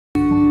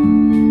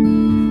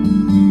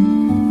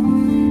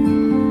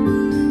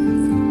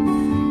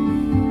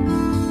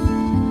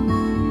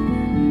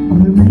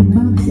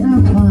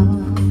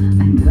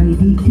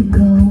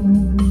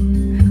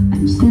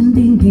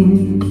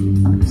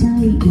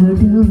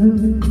I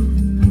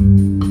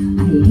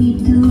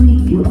hate to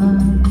wake you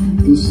up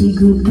to say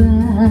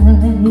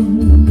goodbye,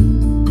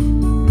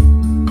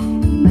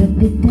 but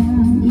the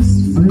dawn is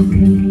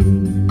breaking,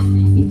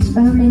 it's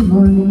early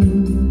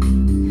morning.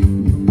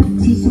 The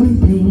taxi's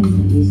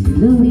waiting, he's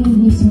blowing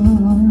his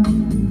horn.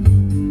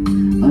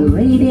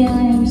 Already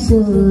I'm so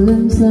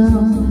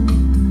lonesome,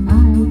 I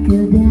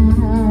could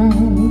die.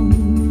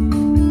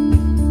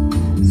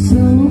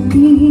 So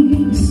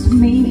kiss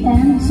me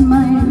and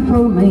smile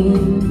for me,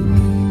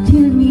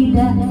 tell me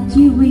that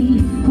you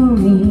wait for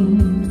me.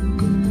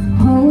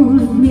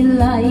 Hold me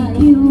like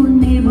you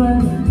never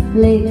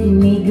let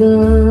me go.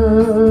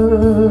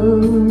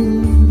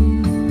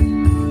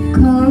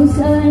 'Cause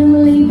I'm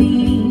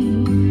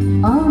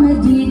living on a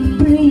jet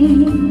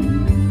plane,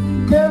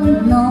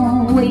 don't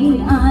know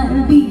when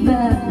I'll be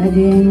back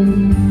again.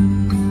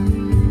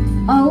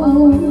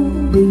 Oh,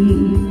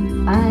 baby,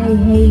 I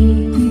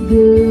hate to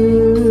go.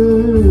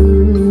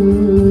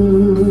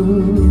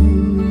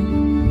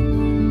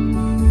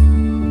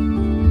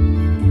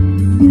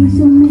 There's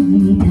so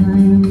many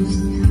times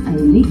I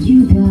let you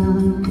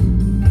down,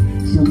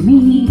 so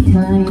many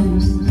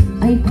times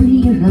I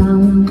play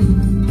around,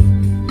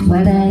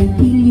 but I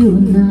tell you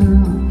now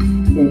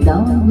that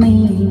don't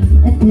mean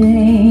a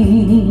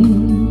thing.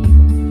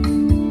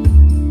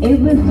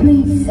 Every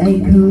place I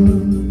go,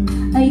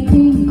 I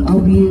think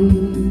of you.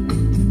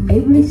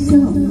 Every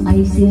song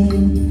I sing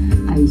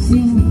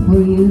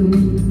for you.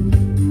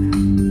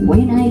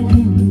 When I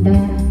come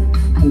back,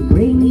 I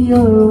bring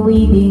your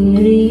wedding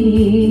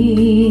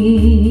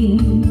ring.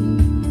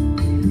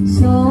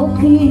 So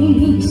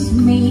kiss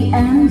me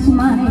and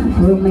smile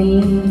for me,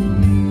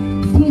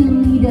 tell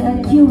me that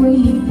you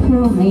wait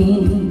for me.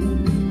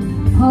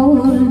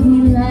 Hold me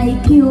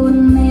like you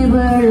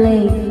never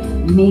let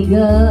me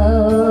go.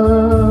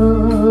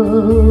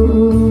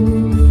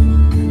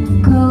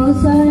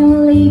 'Cause I'm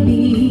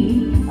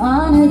living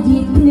on a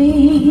jet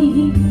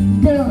plane,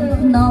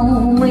 don't know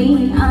when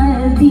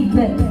I'll be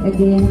back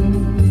again.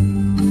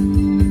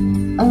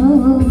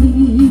 Oh,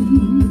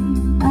 baby,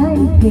 I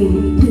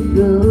hate to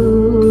go.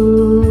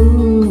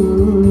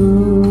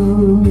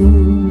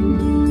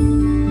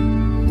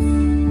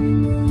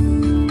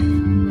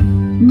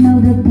 Now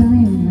the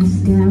time has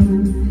come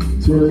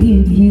to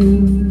leave you.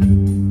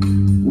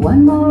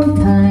 One more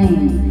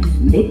time,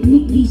 let me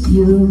kiss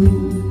you.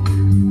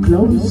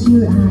 Close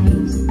your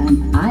eyes and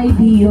I'll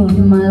be on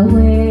my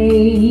way.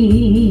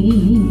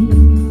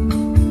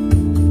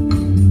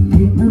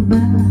 Dream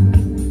about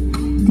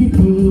the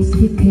days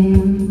that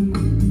came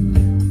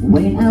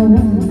when I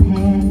won't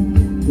have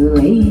to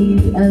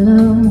live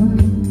alone.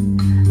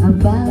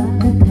 About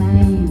the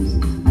times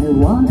I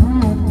won't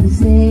have to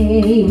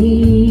say.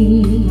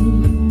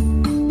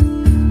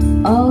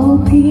 Oh,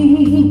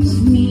 kiss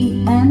me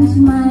and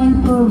smile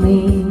for me,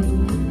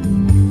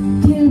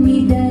 tell me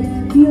that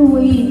you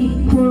wait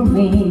for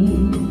me.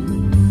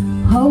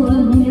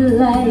 Hold me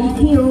like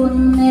you'll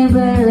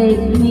never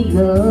let me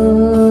go.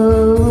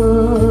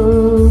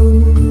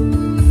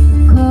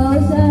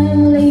 'Cause I'm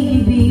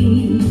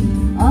living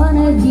on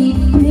a jet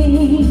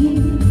plane,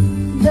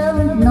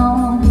 don't know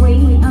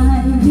when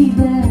I'll be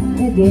back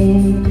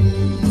again.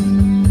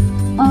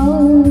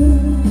 Oh,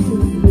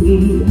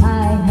 baby,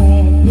 I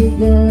had to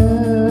go,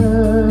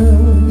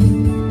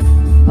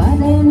 but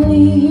I'm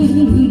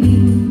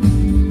living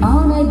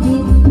on a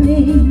jet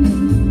plane,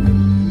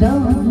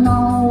 don't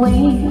know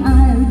when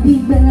I'll be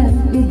back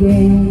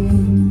again.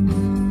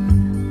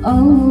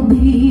 Oh,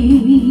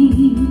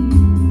 baby,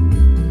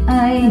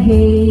 I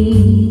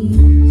hate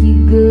to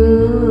go.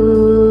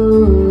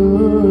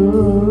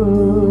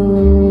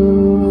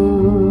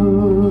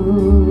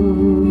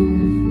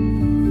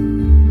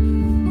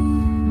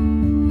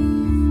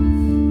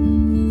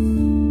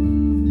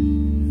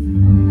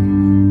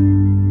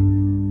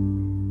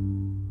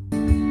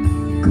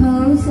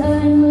 Cause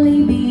I'm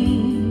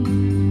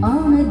living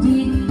on a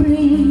jet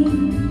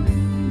plane,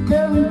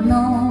 don't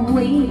know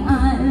when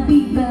I'll be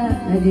back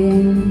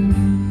again.